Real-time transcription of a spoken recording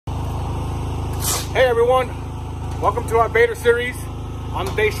Hey everyone, welcome to our beta series.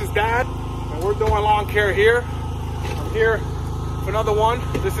 I'm Dacia's dad, and we're doing lawn care here. I'm here for another one.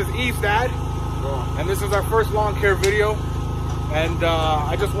 This is Eve's dad, and this is our first lawn care video. And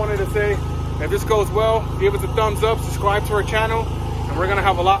I just wanted to say, if this goes well, give us a thumbs up, subscribe to our channel, and we're gonna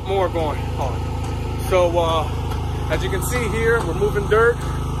have a lot more going on. So as you can see here, we're moving dirt.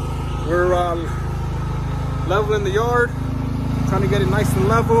 We're leveling the yard, trying to get it nice and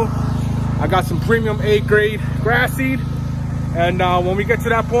level. I got some premium A grade grass seed, and when we get to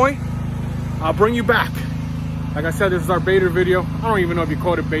that point, I'll bring you back. Like I said, this is our beta video. I don't even know if you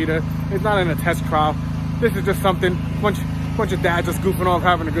call it beta. It's not in a test trial. This is just something, bunch of dads just goofing off,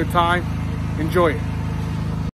 having a good time. Enjoy it.